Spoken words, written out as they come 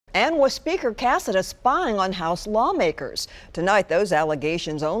And was Speaker Casada spying on House lawmakers? Tonight, those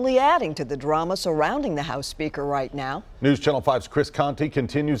allegations only adding to the drama surrounding the House Speaker right now. News Channel 5's Chris Conti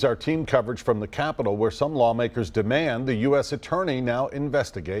continues our team coverage from the Capitol, where some lawmakers demand the U.S. Attorney now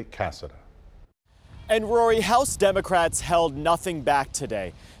investigate Casada. And Rory, House Democrats held nothing back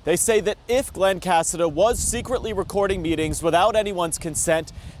today. They say that if Glen Casada was secretly recording meetings without anyone's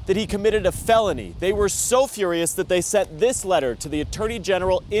consent, that he committed a felony. They were so furious that they sent this letter to the Attorney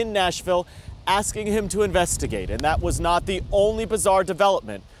General in Nashville asking him to investigate. And that was not the only bizarre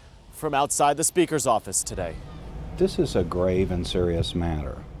development from outside the Speaker's office today. This is a grave and serious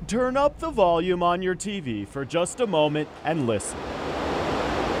matter. Turn up the volume on your TV for just a moment and listen.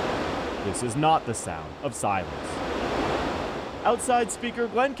 This is not the sound of silence. Outside Speaker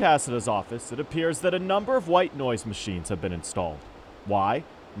Glen Casada's office, it appears that a number of white noise machines have been installed. Why?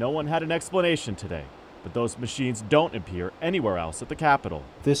 No one had an explanation today, but those machines don't appear anywhere else at the Capitol.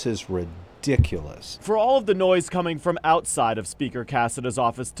 This is ridiculous. For all of the noise coming from outside of Speaker Casada's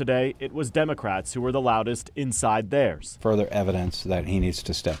office today, it was Democrats who were the loudest inside theirs. Further evidence that he needs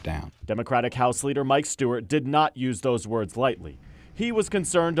to step down. Democratic House Leader Mike Stewart did not use those words lightly. He was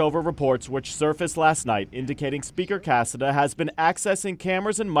concerned over reports which surfaced last night indicating Speaker Casada has been accessing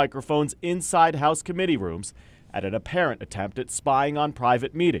cameras and microphones inside House committee rooms at an apparent attempt at spying on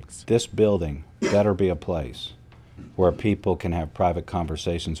private meetings. This building better be a place where people can have private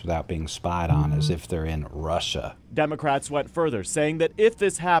conversations without being spied on as if they're in Russia. Democrats went further, saying that if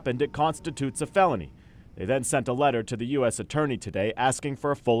this happened, it constitutes a felony. They then sent a letter to the U.S. Attorney today asking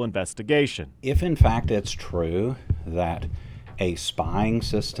for a full investigation. If in fact it's true that a spying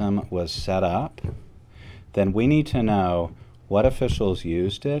system was set up, then we need to know what officials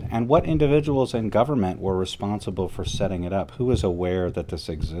used it and what individuals in government were responsible for setting it up. Who was aware that this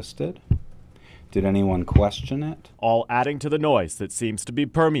existed? Did anyone question it? All adding to the noise that seems to be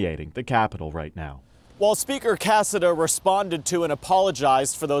permeating the Capitol right now. While Speaker Casada responded to and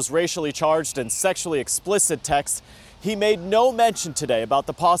apologized for those racially charged and sexually explicit texts, he made no mention today about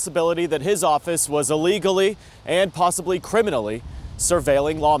the possibility that his office was illegally and possibly criminally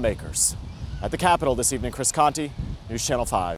surveilling lawmakers. At the Capitol this evening, Chris Conti, News Channel 5.